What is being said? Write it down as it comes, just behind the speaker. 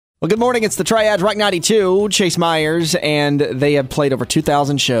Well, good morning. It's the Triad Rock 92, Chase Myers, and they have played over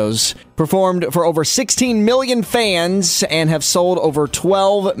 2,000 shows, performed for over 16 million fans, and have sold over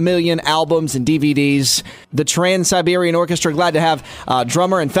 12 million albums and DVDs. The Trans-Siberian Orchestra, glad to have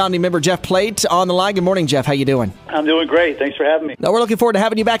drummer and founding member Jeff Plate on the line. Good morning, Jeff. How you doing? I'm doing great. Thanks for having me. Now, we're looking forward to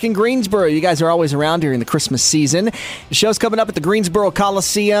having you back in Greensboro. You guys are always around during the Christmas season. The show's coming up at the Greensboro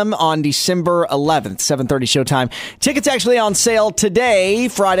Coliseum on December 11th, 7:30 showtime. Tickets actually on sale today,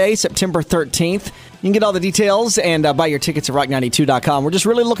 Friday, September 13th. You can get all the details and buy your tickets at rock92.com. We're just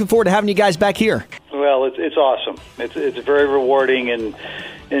really looking forward to having you guys back here. Well, it's awesome. It's very rewarding,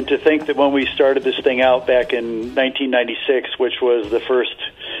 and to think that when we started this thing out back in 1996, which was the first,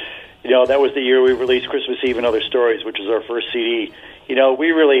 that was the year we released Christmas Eve and Other Stories, which was our first CD.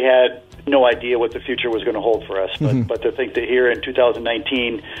 We really had no idea what the future was going to hold for us. But to think that here in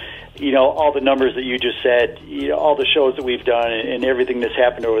 2019, all the numbers that you just said, all the shows that we've done and everything that's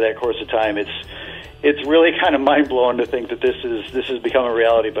happened over that course of time, it's really kind of mind-blowing to think that this has become a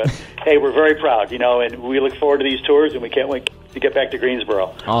reality. But, hey, we're very proud, and we look forward to these tours, and we can't wait to get back to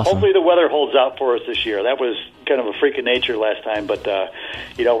Greensboro. Awesome. Hopefully the weather holds out for us this year. That was kind of a freak of nature last time, but,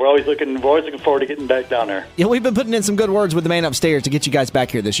 we're always looking forward to getting back down there. Yeah, we've been putting in some good words with the man upstairs to get you guys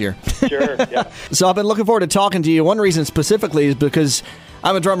back here this year. Sure, yeah. So I've been looking forward to talking to you. One reason specifically is because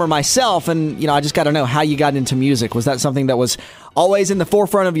I'm a drummer myself, and, I just got to know how you got into music. Was that something that was always in the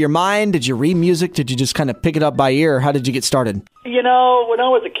forefront of your mind? Did you read music? Did you just kind of pick it up by ear? How did you get started? When I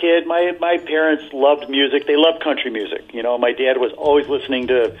was a kid, my parents loved music. They loved country music. My dad was always listening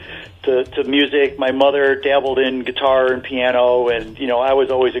to music. My mother dabbled in guitar and piano, and, I was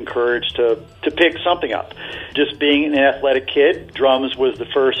always encouraged to pick something up. Just being an athletic kid, drums was the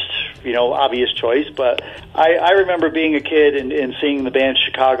first, obvious choice. But I remember being a kid and seeing the band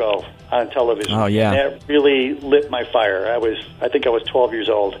Chicago on television. Oh, yeah. And that really lit my fire. I think I was 12 years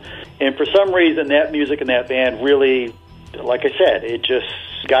old. And for some reason, that music and that band really, like I said, it just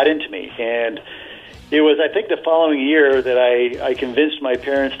got into me. And it was, I think, the following year that I convinced my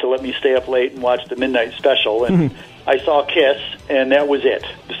parents to let me stay up late and watch the Midnight Special. And I saw Kiss, and that was it.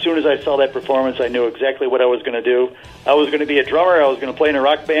 As soon as I saw that performance, I knew exactly what I was going to do. I was going to be a drummer. I was going to play in a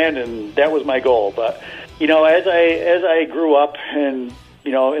rock band, and that was my goal. But, as I grew up and,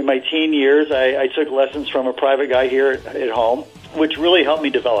 in my teen years, I took lessons from a private guy here at home, which really helped me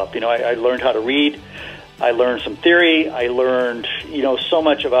develop. I learned how to read. I learned some theory. I learned, so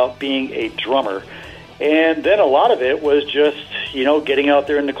much about being a drummer. And then a lot of it was just, getting out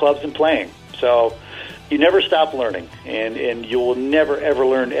there in the clubs and playing. So you never stop learning, and you will never, ever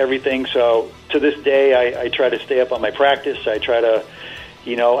learn everything. So to this day, I try to stay up on my practice. I try to,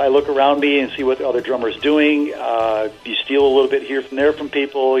 I look around me and see what the other drummer's doing. You steal a little bit here from there from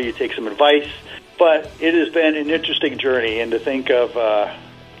people. You take some advice. But it has been an interesting journey, and to think of,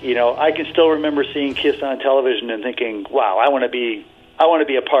 I can still remember seeing Kiss on television and thinking, wow, I want to be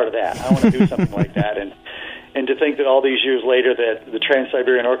a part of that. I want to do something like that. And to think that all these years later that the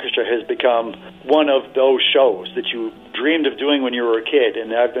Trans-Siberian Orchestra has become one of those shows that you dreamed of doing when you were a kid,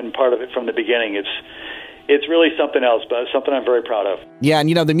 and I've been part of it from the beginning. It's really something else, but something I'm very proud of. Yeah, and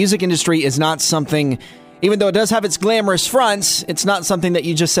the music industry is not something, even though it does have its glamorous fronts, it's not something that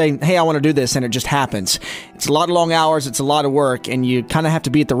you just say, hey, I want to do this, and it just happens. It's a lot of long hours, it's a lot of work, and you kind of have to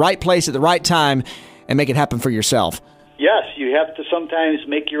be at the right place at the right time and make it happen for yourself. Yes, you have to sometimes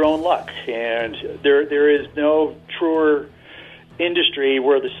make your own luck, and there is no truer industry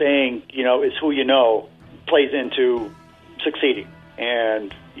where the saying, is who you know, plays into succeeding.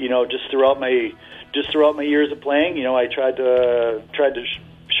 And just throughout my years of playing, I tried to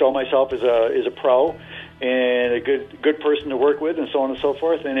show myself as a pro and a good person to work with, and so on and so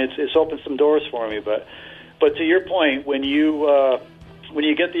forth. And it's opened some doors for me. But to your point, when you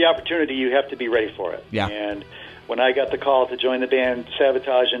get the opportunity, you have to be ready for it. Yeah. And when I got the call to join the band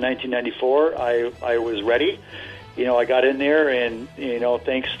Sabotage in 1994, I was ready. I got in there, and,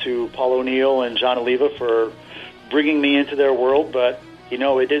 thanks to Paul O'Neill and John Oliva for bringing me into their world. But,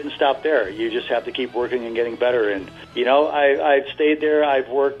 it didn't stop there. You just have to keep working and getting better. And, I've stayed there. I've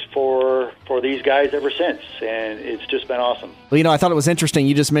worked for these guys ever since, and it's just been awesome. Well, I thought it was interesting.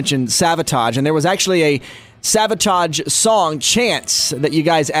 You just mentioned Sabotage, and there was actually a Sabotage song, Chance, that you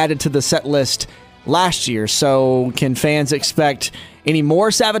guys added to the set list last year. So can fans expect any more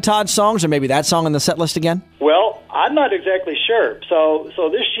Sabotage songs, or maybe that song on the set list again? Well, I'm not exactly sure. So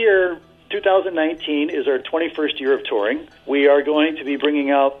this year, 2019, is our 21st year of touring. We are going to be bringing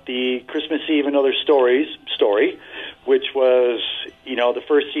out the Christmas Eve and Other Stories story, which was, the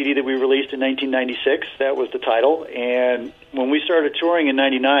first CD that we released in 1996. That was the title. And when we started touring in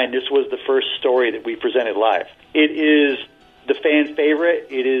 99, this was the first story that we presented live. It is the fan favorite.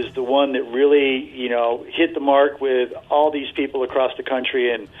 It is the one that really, hit the mark with all these people across the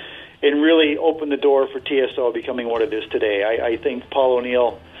country and really opened the door for TSO becoming what it is today. I think Paul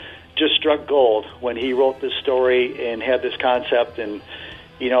O'Neill just struck gold when he wrote this story and had this concept, and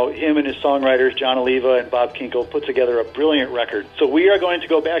him and his songwriters, John Oliva and Bob Kinkle, put together a brilliant record. So we are going to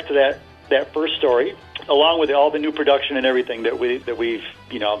go back to that first story, along with all the new production and everything that we've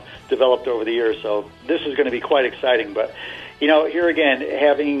developed over the years. So this is going to be quite exciting. But here again,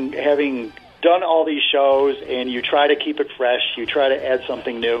 having done all these shows, and you try to keep it fresh, you try to add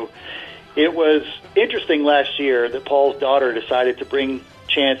something new. It was interesting last year that Paul's daughter decided to bring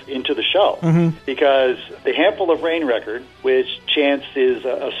Chance into the show, because the Handful of Rain record, which Chance is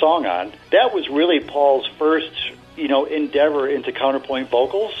a song on, that was really Paul's first, endeavor into counterpoint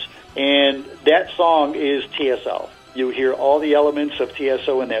vocals, and that song is TSO. You hear all the elements of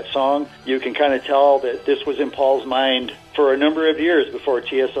TSO in that song. You can kind of tell that this was in Paul's mind for a number of years before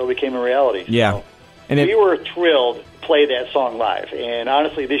TSO became a reality. Yeah. So and we were thrilled to play that song live. And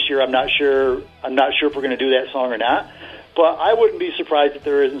honestly, this year I'm not sure if we're going to do that song or not. But I wouldn't be surprised if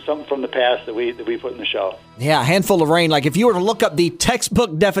there isn't something from the past that we put in the show. Yeah, Handful of Rain. Like, if you were to look up the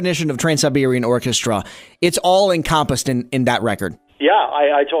textbook definition of Trans-Siberian Orchestra, it's all encompassed in that record. Yeah,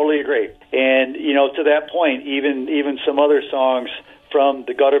 I totally agree. And, to that point, even some other songs from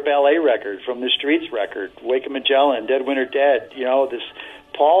the Gutter Ballet record, from the Streets record, Wake of Magellan, Dead Winter Dead,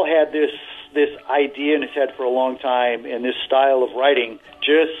 Paul had this idea in his head for a long time, and this style of writing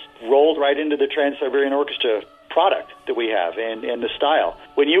just rolled right into the Trans-Siberian Orchestra product that we have and the style.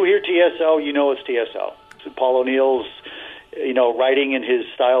 When you hear TSO, you know it's TSO. So Paul O'Neill's, writing and his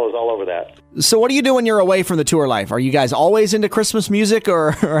style is all over that. So what do you do when you're away from the tour life? Are you guys always into Christmas music,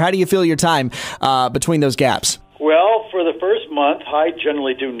 or how do you fill your time between those gaps? Well, for the first month, I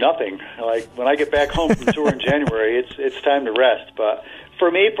generally do nothing. Like, when I get back home from tour in January, it's time to rest. But for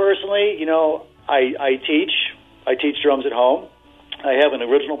me personally, I teach drums at home. I have an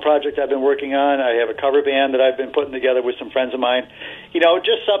original project I've been working on. I have a cover band that I've been putting together with some friends of mine.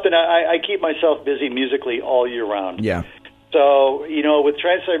 Just something I keep myself busy musically all year round. Yeah. So, with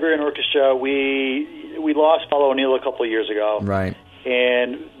Trans-Siberian Orchestra, we lost Paul O'Neill a couple of years ago. Right.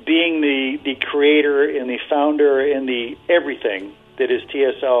 And being the creator and the founder and the everything that is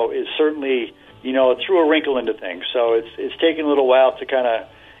TSO is certainly, threw a wrinkle into things. So it's taken a little while to kind of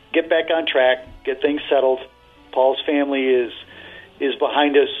get back on track, get things settled. Paul's family is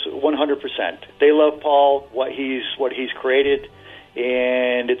behind us 100%. They love Paul, what he's created,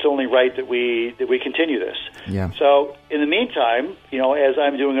 and it's only right that we continue this. Yeah. So in the meantime, as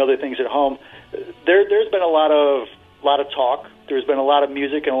I'm doing other things at home, there's been a lot of talk. There's been a lot of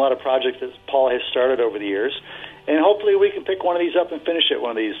music and a lot of projects that Paul has started over the years, and hopefully we can pick one of these up and finish it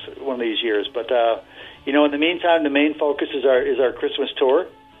one of these years. But in the meantime, the main focus is our Christmas tour.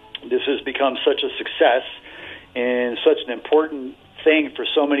 This has become such a success and such an important thing for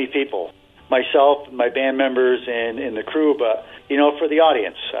so many people, myself, my band members, and the crew. But for the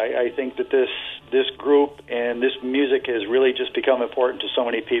audience, I think that this group and this music has really just become important to so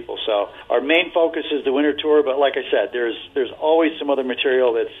many people. So our main focus is the winter tour, but like I said, there's always some other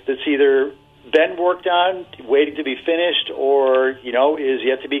material that's either been worked on, waiting to be finished, or is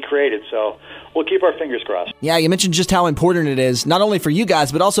yet to be created. So we'll keep our fingers crossed. Yeah, you mentioned just how important it is, not only for you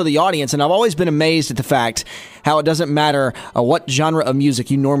guys, but also the audience. And I've always been amazed at the fact how it doesn't matter what genre of music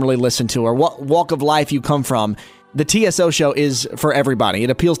you normally listen to or what walk of life you come from. The TSO show is for everybody. It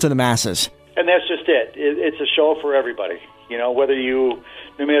appeals to the masses. And that's just it. It's a show for everybody. No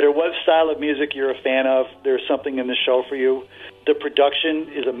matter what style of music you're a fan of, there's something in the show for you. The production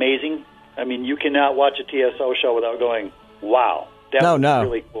is amazing. I mean, you cannot watch a TSO show without going, wow, that was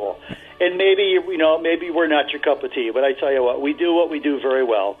really cool. And maybe we're not your cup of tea, but I tell you what we do very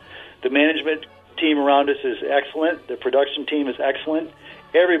well. The management team around us is excellent. The production team is excellent.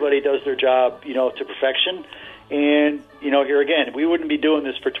 Everybody does their job, to perfection. And, here again, we wouldn't be doing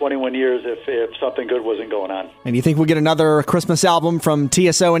this for 21 years if something good wasn't going on. And you think we'll get another Christmas album from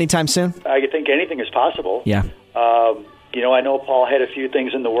TSO anytime soon? I think anything is possible. Yeah. I know Paul had a few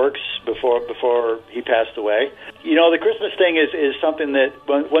things in the works before he passed away. The Christmas thing is something that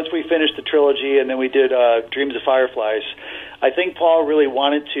once we finished the trilogy and then we did Dreams of Fireflies, I think Paul really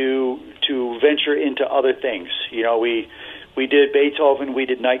wanted to venture into other things. We did Beethoven, we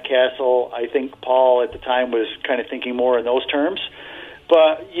did Night Castle. I think Paul at the time was kind of thinking more in those terms.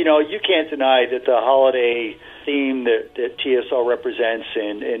 But, you can't deny that the holiday theme that TSO represents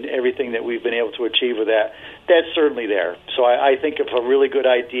and everything that we've been able to achieve with that's certainly there. So I think of a really good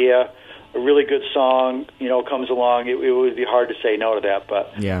idea a really good song, comes along, it would be hard to say no to that.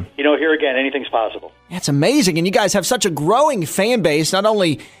 But, yeah. Here again, anything's possible. That's amazing. And you guys have such a growing fan base, not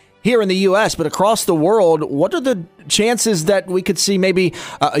only here in the U.S., but across the world. What are the chances that we could see maybe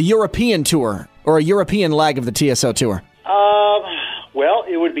a European tour or a European leg of the TSO tour? Well,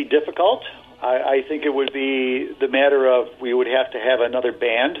 it would be difficult. I think it would be the matter of we would have to have another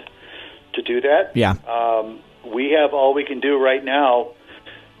band to do that. Yeah. We have all we can do right now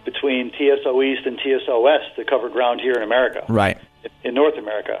between TSO East and TSO West to cover ground here in America. Right. In North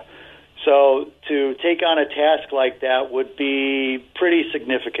America. So to take on a task like that would be pretty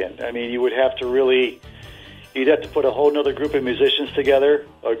significant. I mean, you'd have to put a whole other group of musicians together,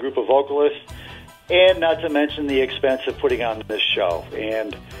 a group of vocalists, and not to mention the expense of putting on this show.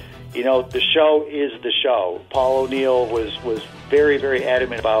 And, the show is the show. Paul O'Neill was very, very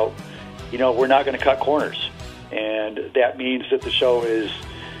adamant about, we're not going to cut corners. And that means that the show is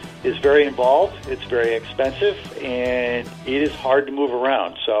very involved, it's very expensive, and it is hard to move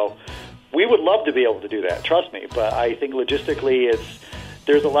around. So we would love to be able to do that, trust me. But I think logistically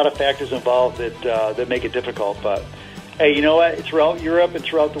there's a lot of factors involved that make it difficult. But, hey, you know what? Throughout Europe and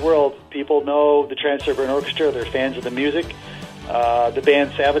throughout the world, people know the Trans-Siberian Orchestra. They're fans of the music. The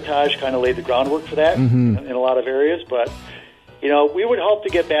band Sabotage kind of laid the groundwork for that in a lot of areas. But, we would hope to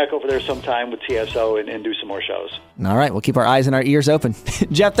get back over there sometime with TSO and do some more shows. All right, we'll keep our eyes and our ears open.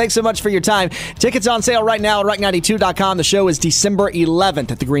 Jeff, thanks so much for your time. Tickets on sale right now at rock92.com. The show is December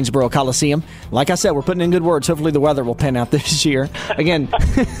 11th at the Greensboro Coliseum. Like I said, we're putting in good words. Hopefully the weather will pan out this year. Again,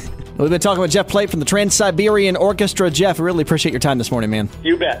 we've been talking with Jeff Plate from the Trans-Siberian Orchestra. Jeff, I really appreciate your time this morning, man.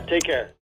 You bet. Take care.